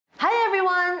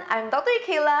I'm Dr.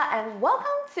 Kayla and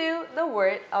welcome to the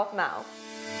Word of Mouth.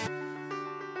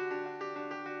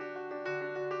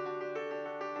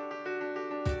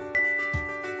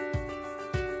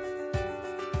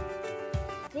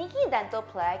 Sneaky dental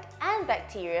plaque and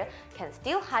bacteria can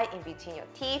still hide in between your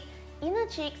teeth, inner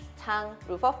cheeks, tongue,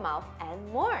 roof of mouth,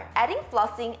 and more. Adding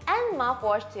flossing and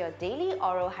mouthwash to your daily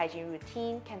oral hygiene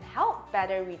routine can help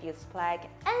better reduce plaque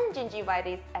and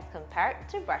gingivitis as compared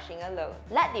to brushing alone.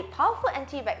 Let the powerful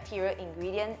antibacterial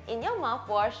ingredient in your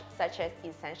mouthwash, such as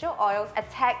essential oils,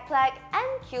 attack plaque and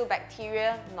kill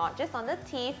bacteria not just on the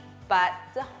teeth, but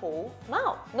the whole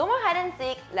mouth. No more hide and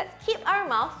seek, let's keep our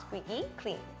mouth squeaky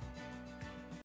clean.